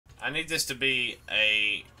I need this to be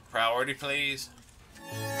a priority, please.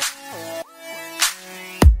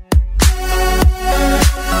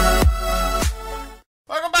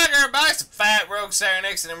 Welcome back, everybody. It's the Fat Rogue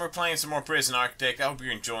Sarenixen, and we're playing some more Prison Architect. I hope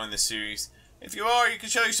you're enjoying this series. If you are, you can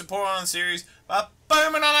show your support on the series by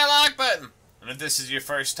booming on that like button. And if this is your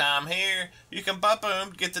first time here, you can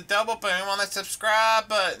boom, get the double boom on that subscribe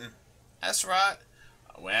button. That's right.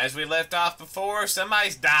 Well, as we left off before,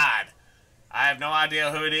 somebody's died. I have no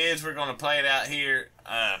idea who it is. We're going to play it out here.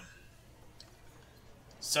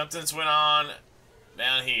 Something's went on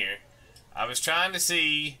down here. I was trying to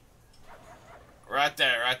see... Right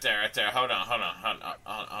there. Hold on.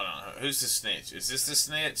 Who's the snitch? Is this the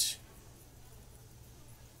snitch?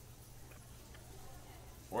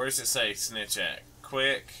 Where does it say snitch at?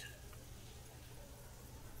 Quick.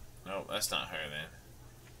 Nope, that's not her then.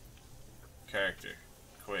 Character.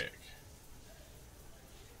 Quick.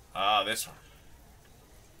 Ah, this one.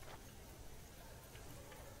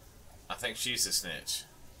 I think she's the snitch.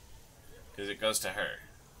 Because it goes to her.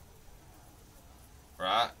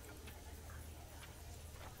 Right?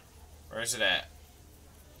 Where's it at?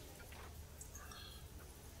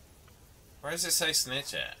 Where does it say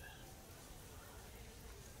snitch at?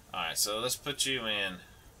 Alright, so let's put you in.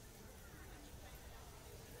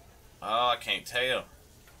 Oh, I can't tell.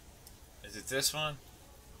 Is it this one?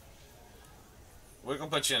 We're going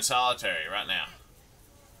to put you in solitary right now.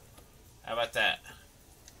 How about that?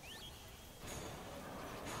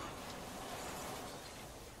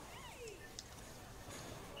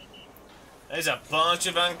 There's a bunch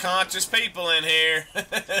of unconscious people in here.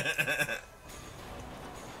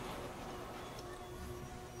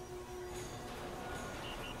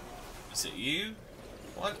 Is it you?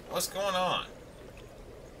 What's going on?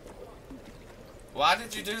 Why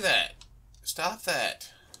did you do that? Stop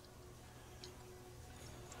that.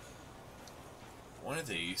 One of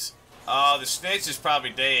these. Oh, the snitch is probably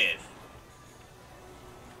dead.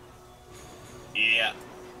 Yeah.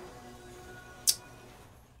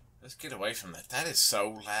 Let's get away from that. That is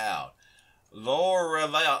so loud.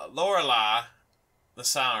 Lorelei, the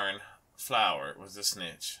siren flower, was the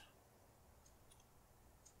snitch.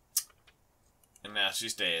 And now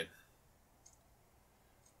she's dead.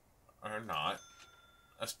 Or not.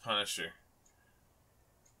 Let's punish her.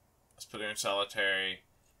 Let's put her in solitary.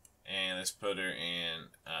 And let's put her in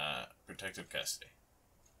protective custody.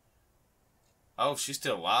 Oh, she's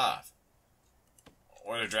still alive.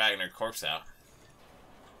 Or they're dragging her corpse out.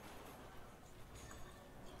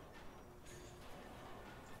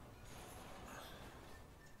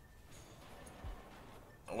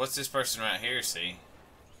 What's this person right here, see?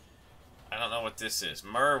 I don't know what this is.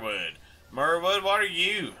 Merwood. Merwood, what are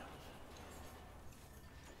you?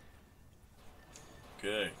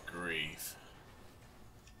 Good grief.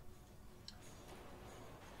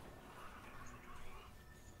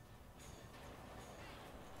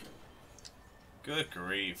 Good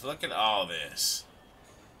grief. Look at all this.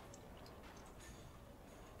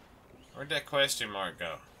 Where'd that question mark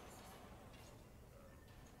go?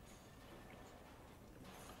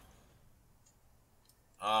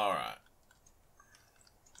 Alright.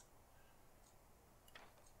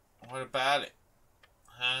 What about it?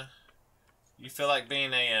 Huh? You feel like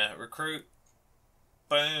being a recruit?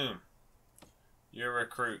 Boom. You're a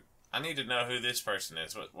recruit. I need to know who this person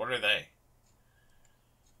is. What are they?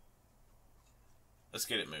 Let's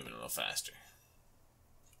get it moving a little faster.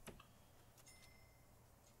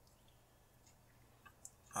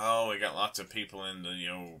 Oh, we got lots of people in the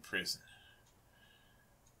old prison.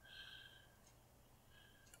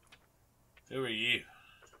 Who are you?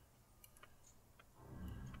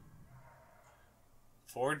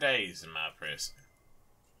 4 days in my prison.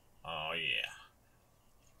 Oh, yeah.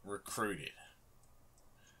 Recruited.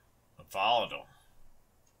 Volatile.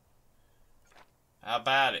 How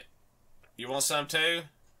about it? You want some too?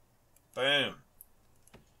 Boom.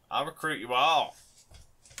 I'll recruit you all.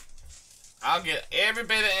 I'll get every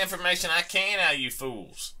bit of information I can out of you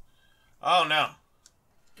fools. Oh, no.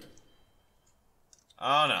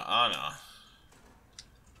 Oh, no. Oh, no.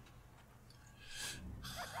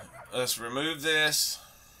 Let's remove this.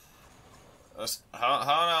 Let's hold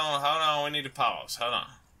on. We need to pause. Hold on.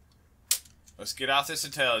 Let's get off this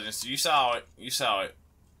intelligence. You saw it. You saw it.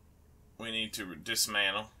 We need to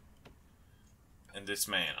dismantle and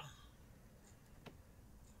dismantle,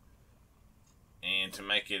 and to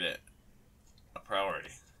make it a priority.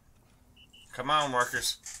 Come on,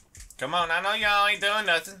 workers. Come on. I know y'all ain't doing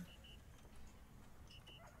nothing.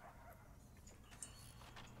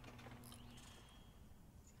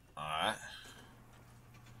 Alright.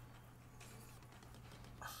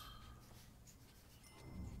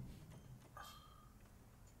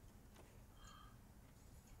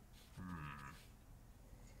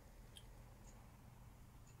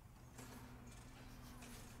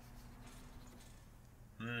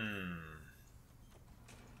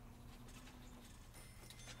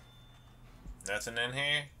 Nothing in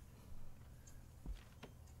here?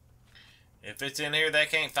 If it's in here, they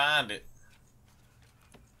can't find it.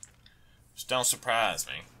 Just don't surprise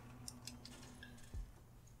me.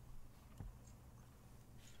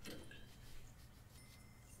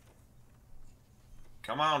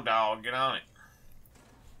 Come on, dog. Get on it.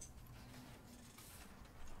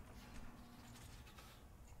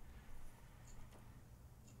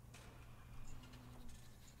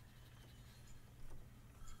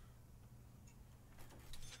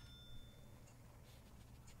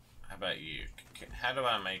 How about you? How do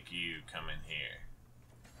I make you come in here?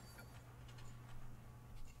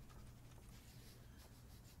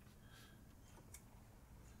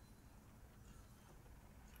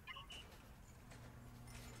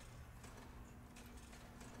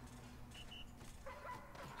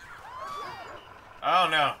 Oh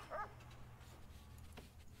no.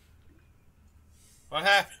 What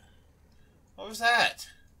happened? What was that?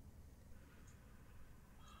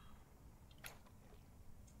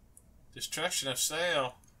 Destruction of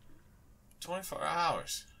cell. 24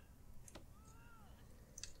 hours.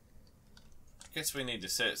 I guess we need to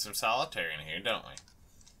set some solitaire in here, don't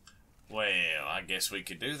we? Well, I guess we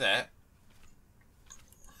could do that.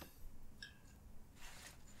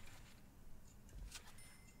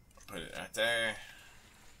 Put it right there.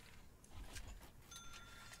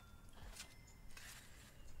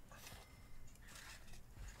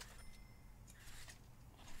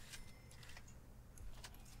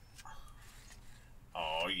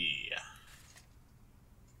 Oh yeah.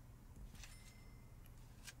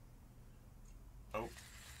 Oh.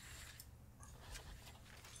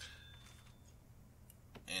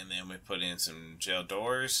 And then we put in some jail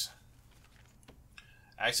doors.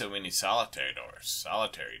 Actually, we need solitary doors.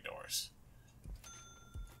 Solitary doors.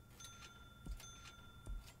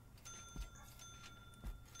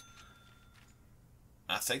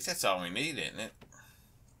 I think that's all we need, isn't it?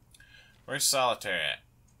 Where's solitary at?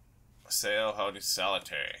 Cell holding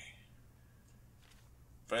solitary.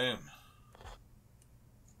 Boom.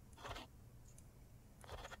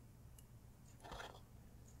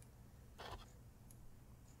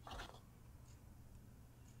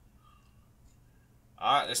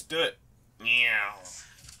 Alright, let's do it. Meow.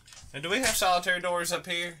 And do we have solitary doors up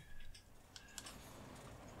here?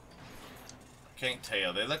 I can't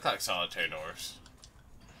tell. They look like solitary doors.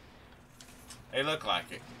 They look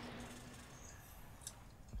like it.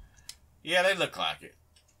 Yeah, they look like it.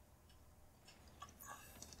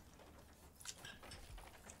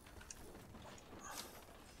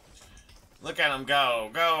 Look at them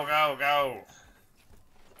go. Go, go, go.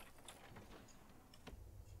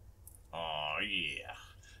 Oh, yeah.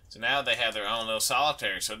 So now they have their own little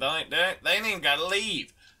solitary. So they ain't even got to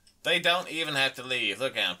leave. They don't even have to leave.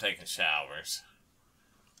 Look at them taking showers.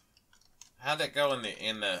 How'd that go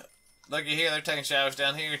in the... Looky here, they're taking showers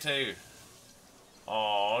down here, too.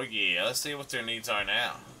 Oh, yeah. Let's see what their needs are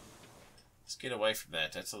now. Let's get away from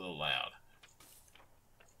that. That's a little loud.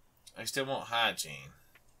 They still want hygiene.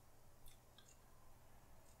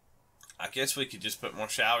 I guess we could just put more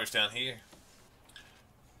showers down here.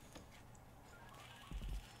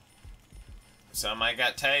 Somebody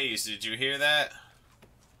got tased. Did you hear that?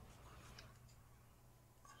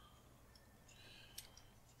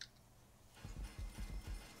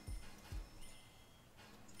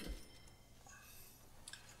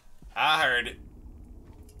 I heard it.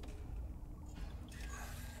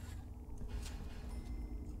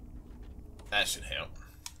 That should help.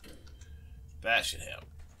 That should help.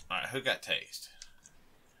 Alright, who got tased?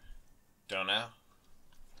 Don't know.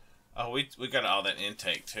 Oh, we got all that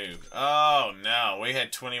intake too. Oh no, we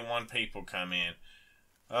had 21 people come in.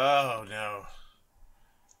 Oh no.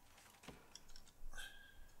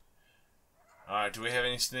 Alright, do we have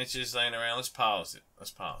any snitches laying around? Let's pause it.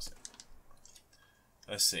 Let's pause it.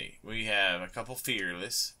 Let's see. We have a couple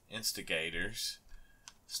fearless, instigators,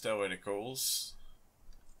 stoicals.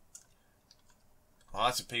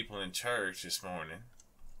 Lots of people in church this morning.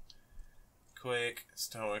 Quick,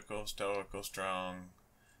 stoical, strong.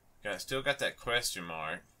 Still got that question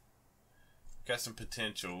mark. Got some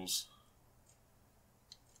potentials.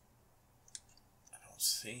 I don't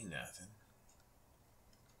see nothing.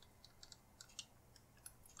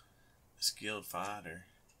 A skilled fighter.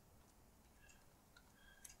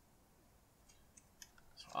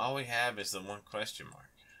 So all we have is the one question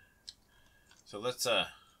mark. So let's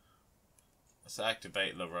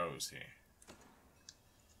activate LaRose here.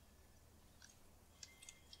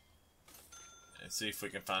 And see if we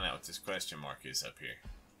can find out what this question mark is up here.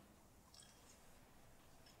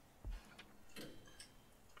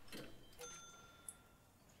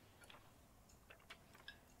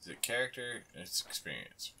 Is it character? It's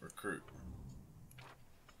experience. Recruit.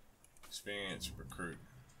 Experience, recruit.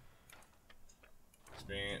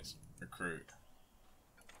 Experience, recruit.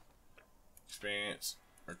 Experience,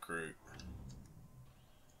 recruit.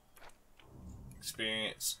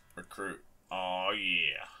 Experience, recruit. Oh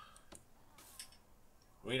yeah.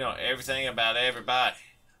 We know everything about everybody.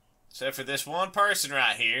 Except for this one person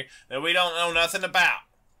right here that we don't know nothing about.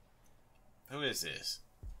 Who is this?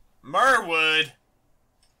 Merwood!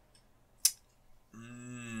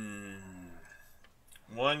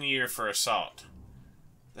 1 year for assault.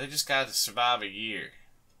 They just got to survive a year.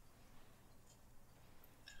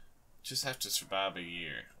 Just have to survive a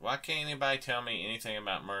year. Why can't anybody tell me anything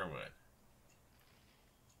about Merwood?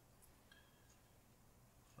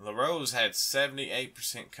 LaRose had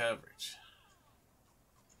 78% coverage.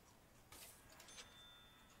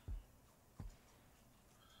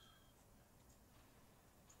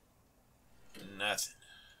 Nothing.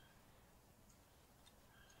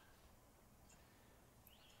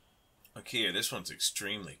 Look here, this one's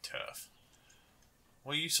extremely tough.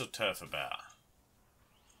 What are you so tough about?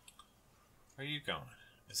 Where are you going?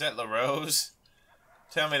 Is that LaRose?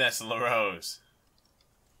 Tell me that's LaRose.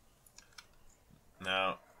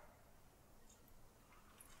 No.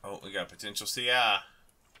 Oh, we got potential CI.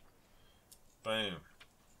 Boom.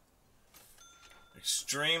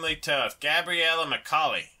 Extremely tough. Gabriella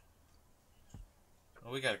McCauley.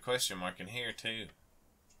 Oh, we got a question mark in here, too.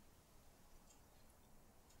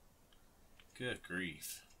 Good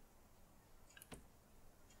grief.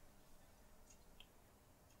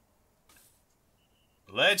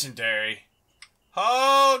 Legendary.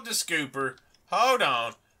 Hold the scooper. Hold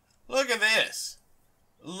on. Look at this.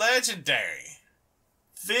 Legendary.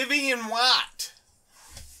 Vivian White.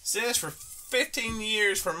 Sentenced for 15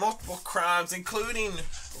 years for multiple crimes, including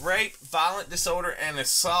rape, violent disorder, and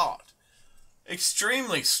assault.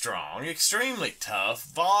 Extremely strong, extremely tough,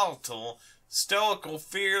 volatile, stoical,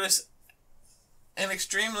 fearless, and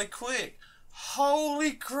extremely quick.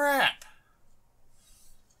 Holy crap.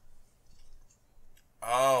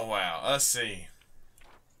 Oh, wow. Let's see.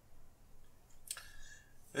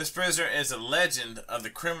 This prisoner is a legend of the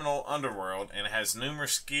criminal underworld and has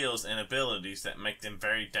numerous skills and abilities that make them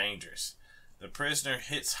very dangerous. The prisoner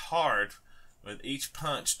hits hard with each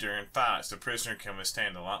punch during fights. The prisoner can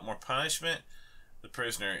withstand a lot more punishment. The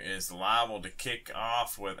prisoner is liable to kick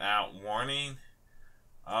off without warning.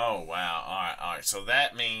 Oh, wow. Alright, alright. So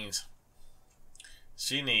that means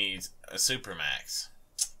she needs a Supermax.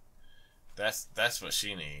 That's what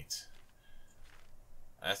she needs.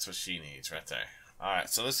 That's what she needs right there.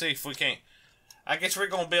 Alright, so let's see if we can't... I guess we're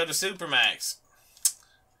going to build a Supermax.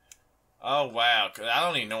 Oh, wow. I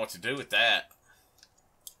don't even know what to do with that.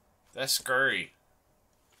 That's scurry.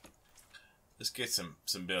 Let's get some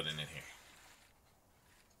building in here.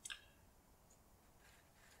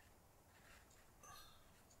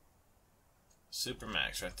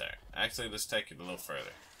 Supermax right there. Actually, let's take it a little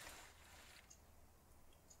further.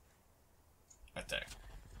 Right there.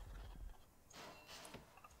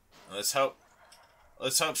 Let's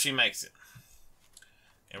hope she makes it.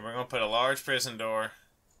 And we're going to put a large prison door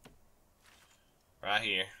right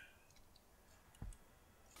here.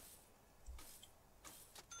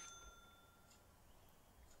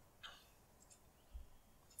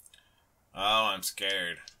 Oh, I'm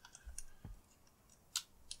scared.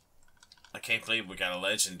 I can't believe we got a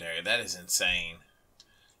legendary. That is insane.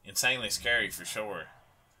 Insanely scary for sure.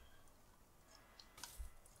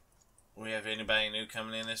 We have anybody new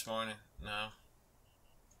coming in this morning? No?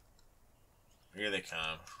 Here they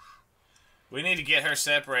come. We need to get her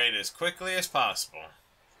separated as quickly as possible.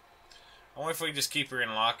 I wonder if we just keep her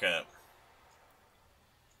in lockup.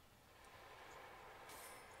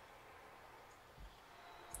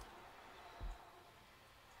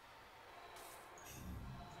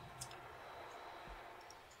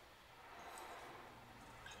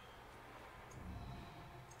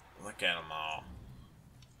 Look at them all.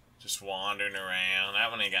 Just wandering around. That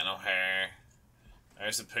one ain't got no hair.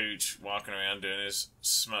 There's the pooch walking around doing his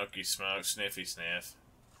smoky smoke, sniffy sniff.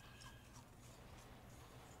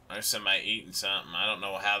 There's somebody eating something. I don't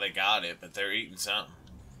know how they got it, but they're eating something.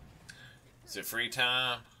 Is it free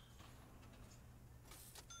time?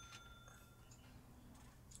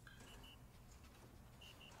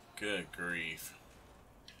 Good grief.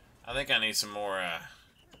 I think I need some more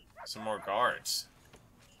guards.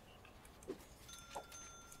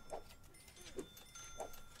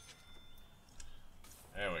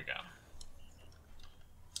 There we go.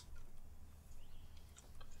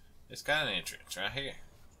 It's got an entrance right here.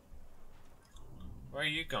 Where are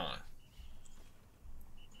you going?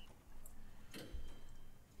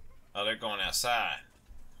 Oh, they're going outside.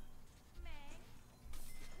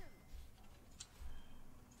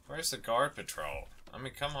 Where's the guard patrol? I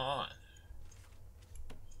mean, come on.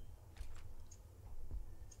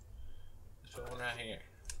 There's one right here.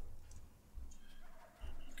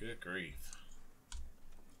 Good grief.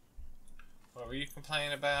 What were you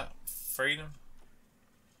complaining about? Freedom?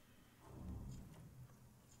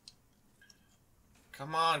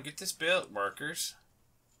 Come on, get this built, workers.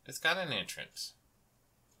 It's got an entrance.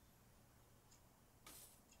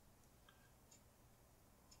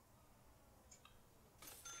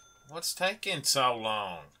 What's taking so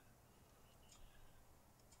long?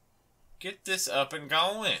 Get this up and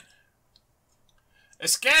going.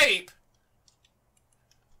 Escape?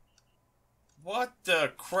 What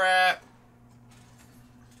the crap?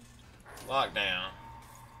 Lockdown.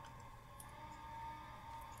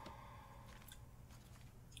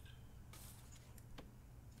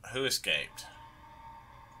 Who escaped?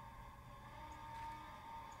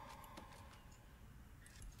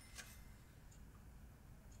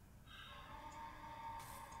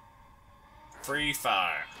 Free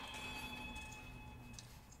fire.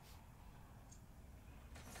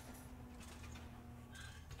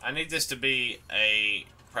 I need this to be a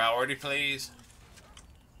priority, please.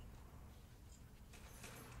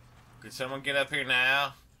 Could someone get up here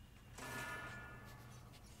now?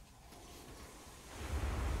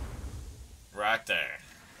 Right there.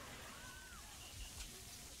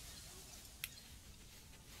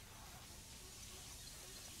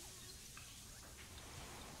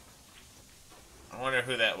 I wonder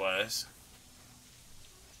who that was.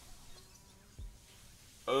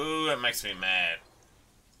 Ooh, that makes me mad.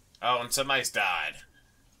 Oh, and somebody's died.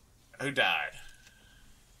 Who died?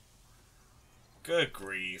 Good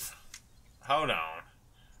grief. Hold on.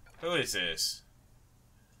 Who is this?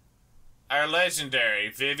 Our legendary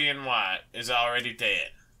Vivian White is already dead.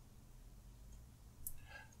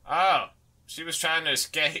 Oh, she was trying to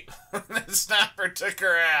escape when the sniper took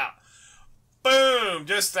her out. Boom!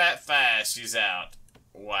 Just that fast, she's out.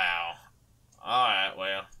 Wow. Alright,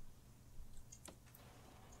 well.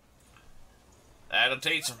 That'll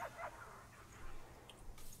teach them.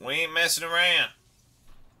 We ain't messing around.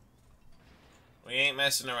 We ain't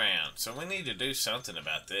messing around. So we need to do something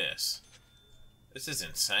about this. This is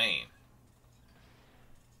insane.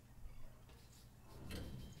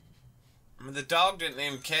 I mean, the dog didn't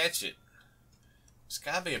even catch it. There's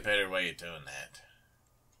gotta be a better way of doing that.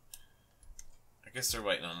 I guess they're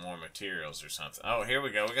waiting on more materials or something. Oh, here we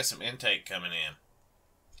go. We got some intake coming in.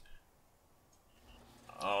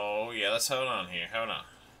 Oh, yeah. Let's hold on here. Hold on.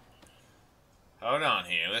 Hold on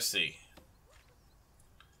here. Let's see.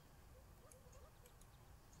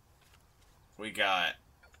 We got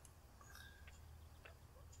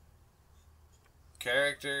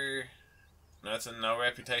character. Nothing. No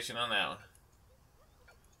reputation on that one.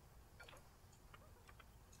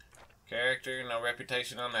 Character. No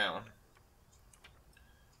reputation on that one.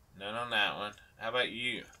 None on that one. How about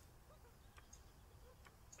you?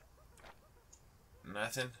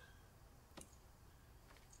 Nothing.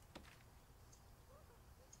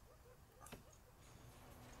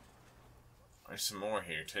 There's some more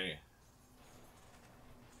here too.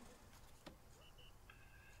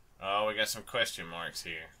 Oh, we got some question marks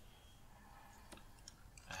here.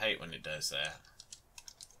 I hate when it does that.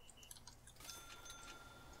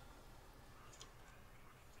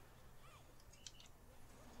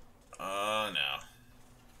 Oh no.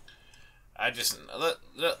 I just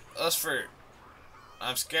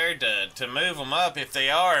I'm scared to move them up. If they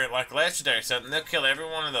are like legendary or something, they'll kill every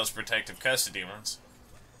one of those protective custody ones.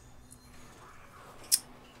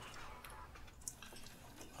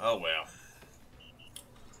 Oh well.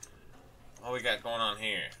 What we got going on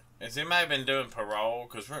here? Has anybody been doing parole?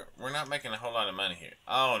 Because we're not making a whole lot of money here.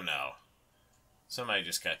 Oh no. Somebody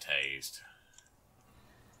just got tased.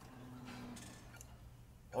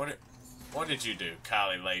 What did you do,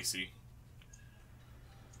 Kylie Lacey?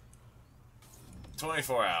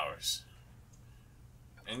 24 hours.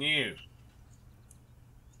 And you?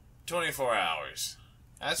 24 hours.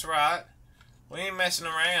 That's right. We ain't messing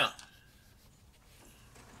around.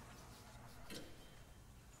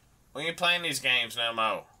 We ain't playing these games no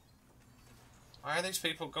more. Why are these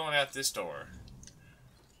people going out this door?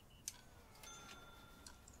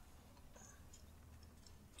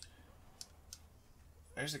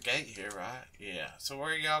 There's a gate here, right? Yeah. So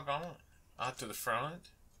where are y'all going? Out to the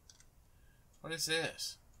front? What is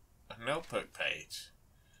this? A notebook page.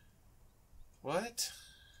 What?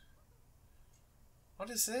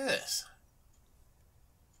 What is this?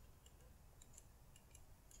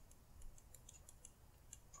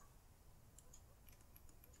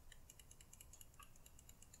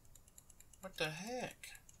 What the heck?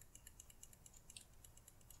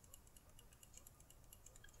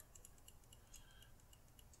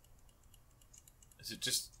 Is it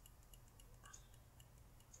just...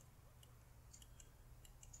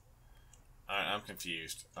 Alright, I'm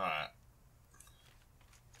confused. Alright.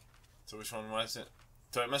 So which one was it?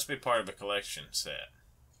 So it must be part of a collection set.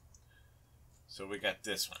 So we got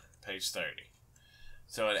this one, page 30.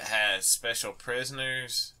 So it has special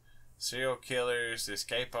prisoners, serial killers,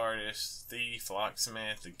 escape artists, thief,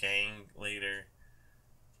 locksmith, the gang leader.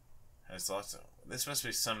 Has lots of... This must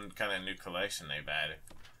be some kind of new collection they've added.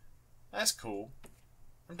 That's cool.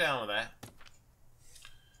 I'm down with that.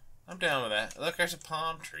 I'm down with that. Look, there's a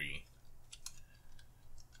palm tree.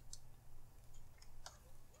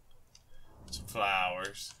 Some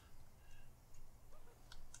flowers.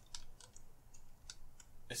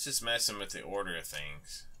 It's just messing with the order of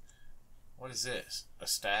things. What is this? A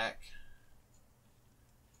stack?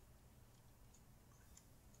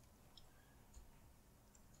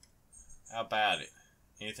 How about it?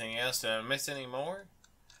 Anything else? Did I miss any more?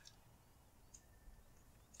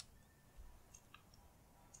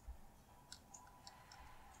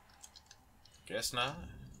 Guess not.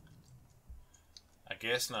 I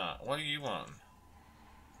guess not. What do you want?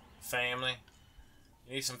 Family?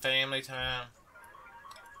 You need some family time?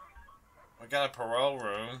 We got a parole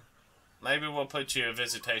room. Maybe we'll put you a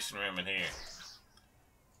visitation room in here.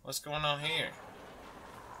 What's going on here?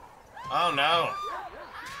 Oh no!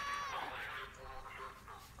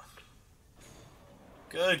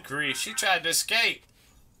 Good grief, she tried to escape.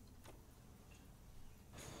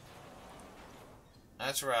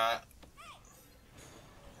 That's right.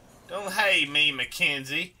 Don't hate me,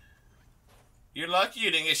 Mackenzie. You're lucky you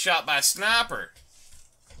didn't get shot by a sniper.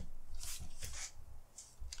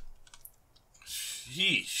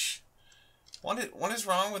 Sheesh. What is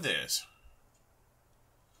wrong with this?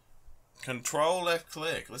 Control left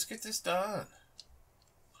click. Let's get this done.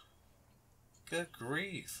 Good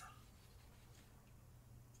grief.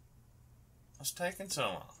 What's taking so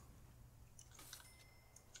long?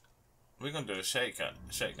 We're gonna do a shakedown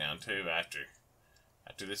too after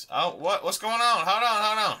this. Oh, what's going on?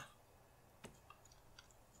 Hold on.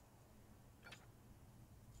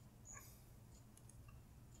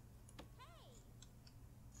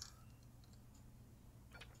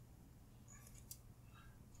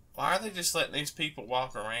 Why are they just letting these people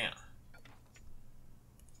walk around?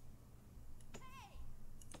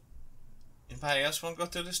 Anybody else want to go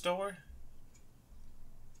through this door?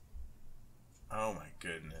 Oh my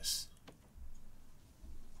goodness.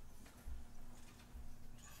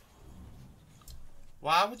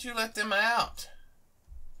 Why would you let them out?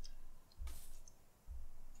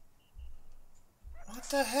 What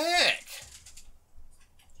the heck?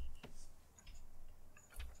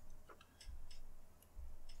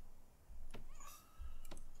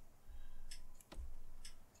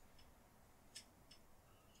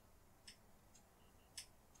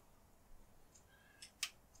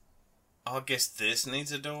 I guess this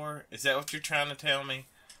needs a door? Is that what you're trying to tell me?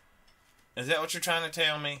 Is that what you're trying to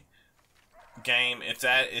tell me? Game, if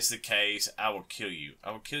that is the case, I will kill you.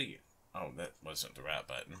 I will kill you. Oh, that wasn't the right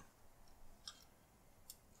button.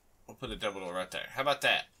 We'll put a double door right there. How about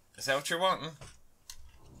that? Is that what you're wanting?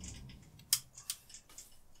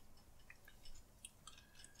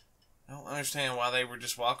 I don't understand why they were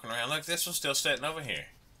just walking around. Look, this one's still sitting over here.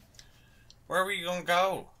 Where were you going to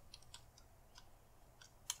go?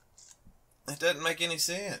 It doesn't make any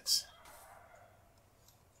sense.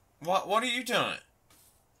 What are you doing?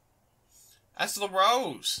 That's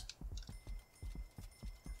LaRose.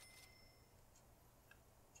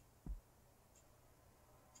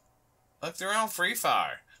 Look, they're on free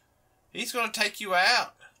fire. He's going to take you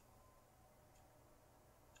out.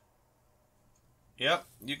 Yep,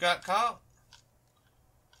 you got caught.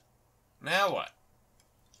 Now what?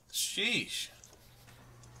 Sheesh.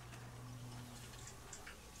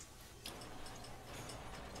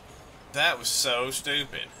 That was so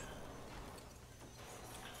stupid.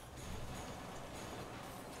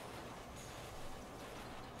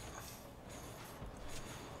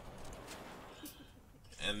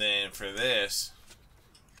 And then for this,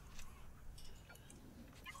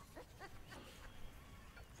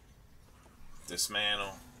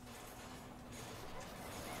 dismantle.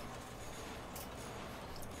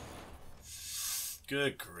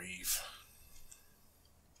 Good grief.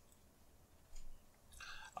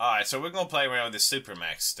 Alright, so we're going to play around with the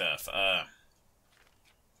Supermax stuff.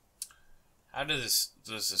 How does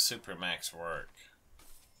the Supermax work?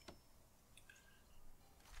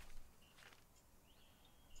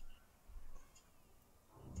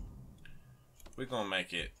 We're going to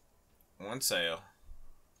make it one sale.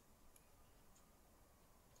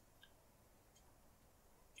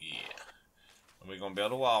 Yeah. And we're going to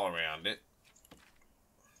build a wall around it.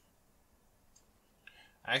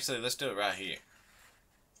 Actually, let's do it right here.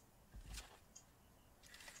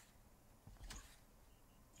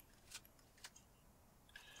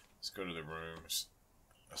 Let's go to the rooms.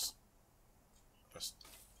 Let's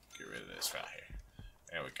get rid of this right here.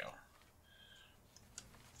 There we go.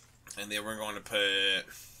 And then we're going to put a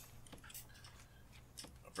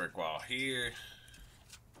brick wall here.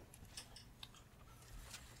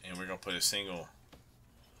 And we're going to put a single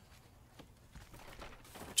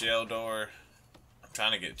jail door. I'm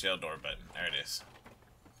trying to get jail door button. There it is.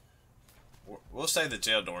 We'll save the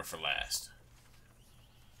jail door for last.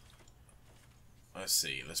 Let's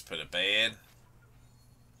see. Let's put a bed.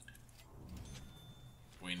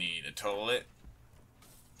 We need a toilet.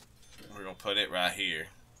 We're going to put it right here.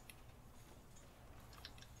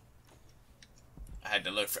 I had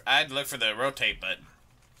to look for the rotate button.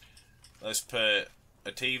 Let's put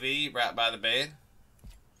a TV right by the bed.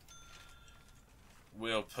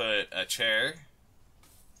 We'll put a chair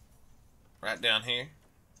right down here.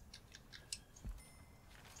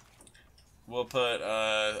 We'll put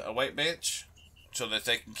a weight bench so that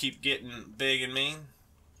they can keep getting big and mean.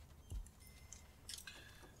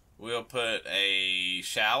 We'll put a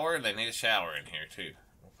shower. They need a shower in here too.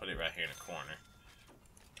 We'll put it right here in the corner.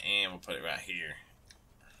 And we'll put it right here.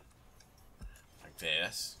 Like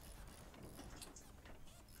this.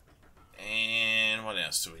 And what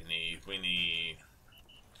else do we need? We need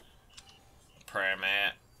a prayer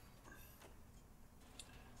mat.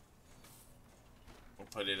 We'll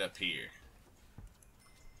put it up here.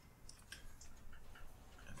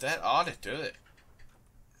 That ought to do it.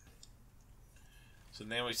 So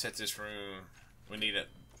then we set this room. We need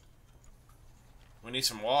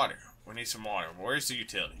some water. We need some water. Where's the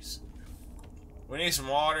utilities? We need some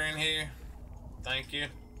water in here. Thank you.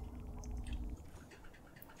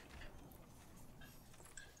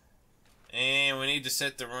 And we need to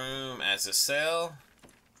set the room as a cell.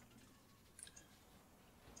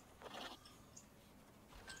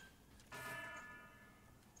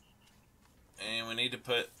 And we need to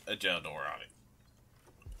put a jail door on it.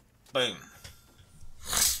 Boom.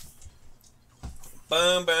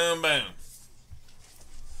 Boom, boom, boom.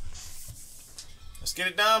 Let's get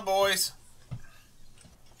it done, boys.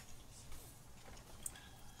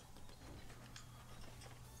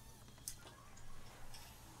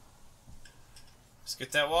 Let's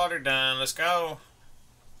get that water done. Let's go.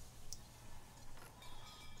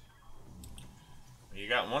 You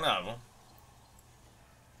got one of them.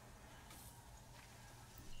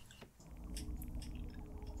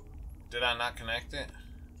 Did I not connect it?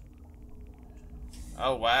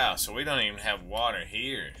 Oh wow, so we don't even have water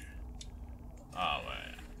here. Oh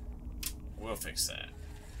man. We'll fix that.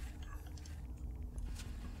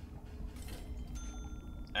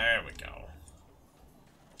 There we go.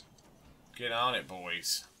 Get on it,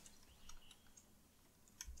 boys.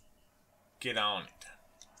 Get on it.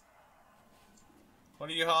 What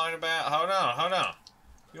are you hollering about? Hold on, hold on.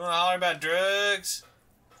 You wanna holler about drugs?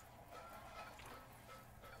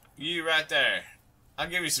 You right there. I'll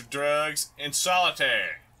give you some drugs in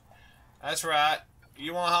solitaire. That's right.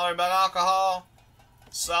 You want to holler about alcohol?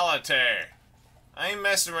 Solitaire. I ain't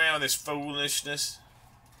messing around with this foolishness.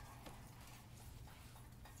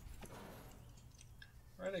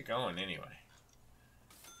 Where are they going anyway?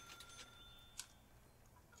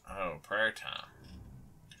 Oh, prayer time.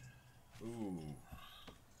 Ooh.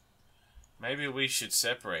 Maybe we should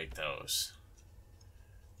separate those.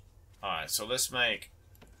 Alright, so let's make...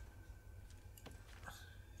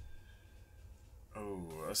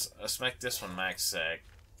 Ooh, let's make this one max sec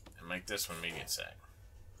and make this one medium sec.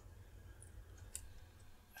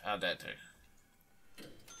 How'd that do?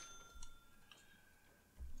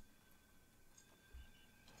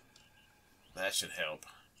 That should help.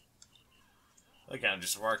 Look, I'm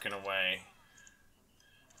just working away.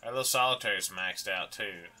 Our little solitaire is maxed out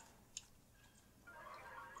too.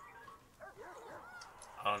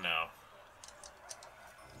 Oh no.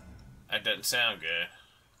 That doesn't sound good.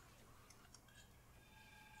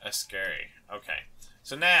 That's scary. Okay.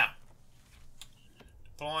 So now,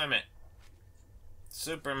 deployment.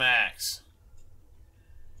 Supermax.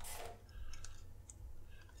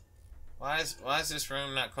 Why is this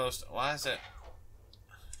room not close to, why is it?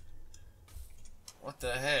 What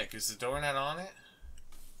the heck? Is the door not on it?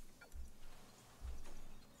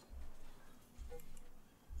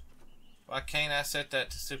 Why can't I set that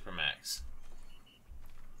to Supermax?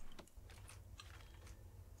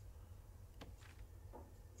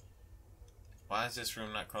 Why is this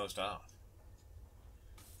room not closed off?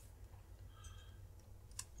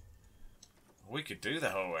 We could do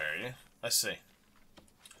the whole area. Let's see.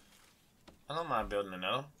 I don't mind building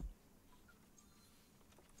another.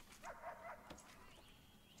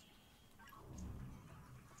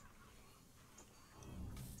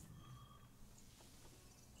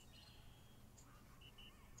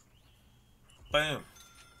 Boom.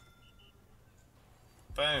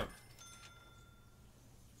 Boom.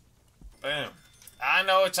 Boom. I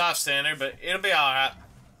know it's off center, but it'll be alright.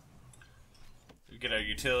 We get our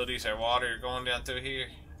utilities, our water going down through here.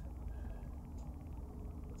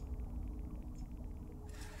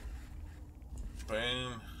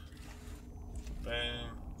 Boom. Boom.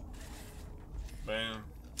 Boom.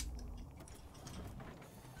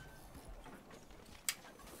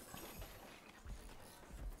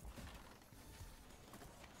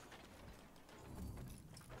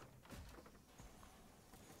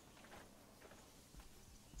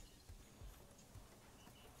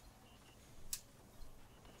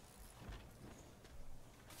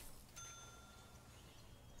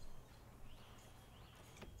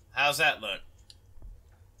 How's that look?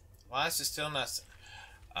 Why is it still not...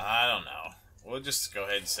 I don't know. We'll just go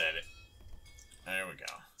ahead and set it. There we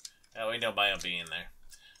go. That way nobody will be in there.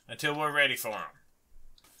 Until we're ready for them.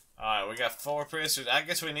 Alright, we got 4 prisoners. I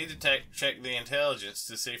guess we need to check the intelligence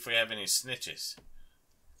to see if we have any snitches.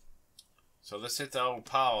 So let's hit the old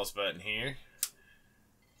pause button here.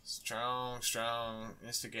 Strong, strong,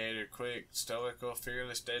 instigator, quick, stoical,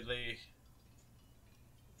 fearless, deadly.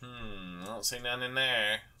 I don't see none in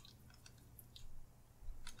there.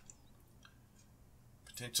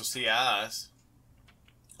 Potential CIs.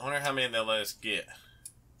 I wonder how many they'll let us get.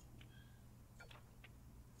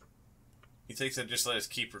 You think they'll just let us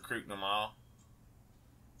keep recruiting them all?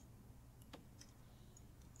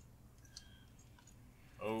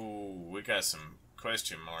 Oh, we got some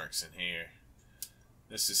question marks in here.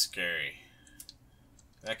 This is scary.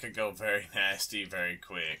 That could go very nasty very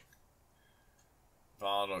quick.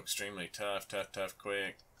 Volatile, extremely tough, tough,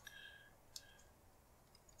 quick.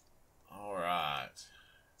 Alright.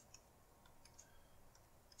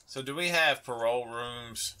 So do we have parole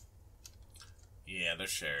rooms? Yeah, they're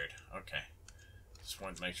shared. Okay. Just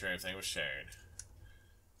wanted to make sure everything was shared.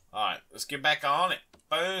 Alright, let's get back on it.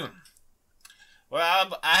 Boom.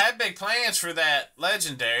 Well, I had big plans for that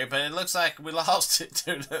legendary, but it looks like we lost it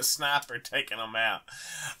to the sniper taking them out.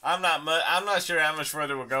 I'm not sure how much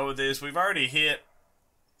further we'll go with this. We've already hit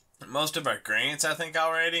most of our grants, I think,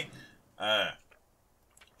 already.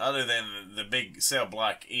 Other than the big cell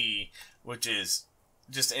block E, which is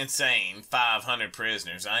just insane. 500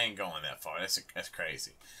 prisoners. I ain't going that far. That's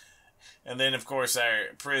crazy. And then, of course, our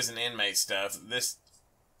prison inmate stuff.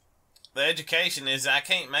 The education is I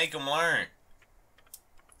can't make them learn.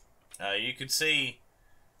 You can see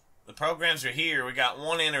the programs are here. We got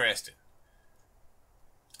 1 interested.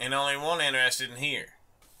 And only 1 interested in here.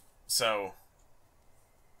 So,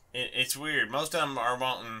 it's weird. Most of them are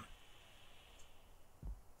wanting...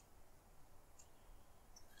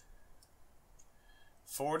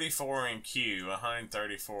 $44 in Q,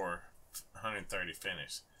 134, 130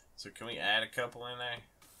 finish. So can we add a couple in there?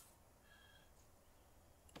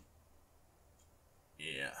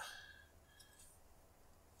 Yeah.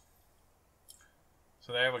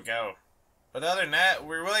 So there we go. But other than that,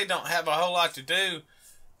 we really don't have a whole lot to do.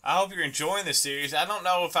 I hope you're enjoying this series. I don't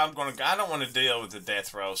know if I'm going to... I don't want to deal with the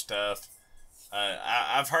death row stuff.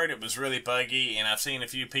 I've heard it was really buggy, and I've seen a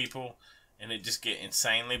few people... and it just get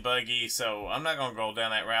insanely buggy, so I'm not going to go down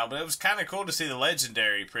that route. But it was kind of cool to see the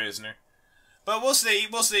legendary prisoner. But we'll see,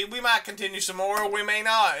 We might continue some more, or we may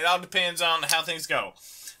not. It all depends on how things go.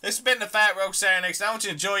 This has been the Fat Rogue Sarenixen. I want you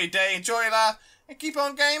to enjoy your day, enjoy your life, and keep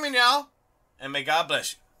on gaming, y'all. And may God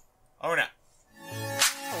bless you. Over now.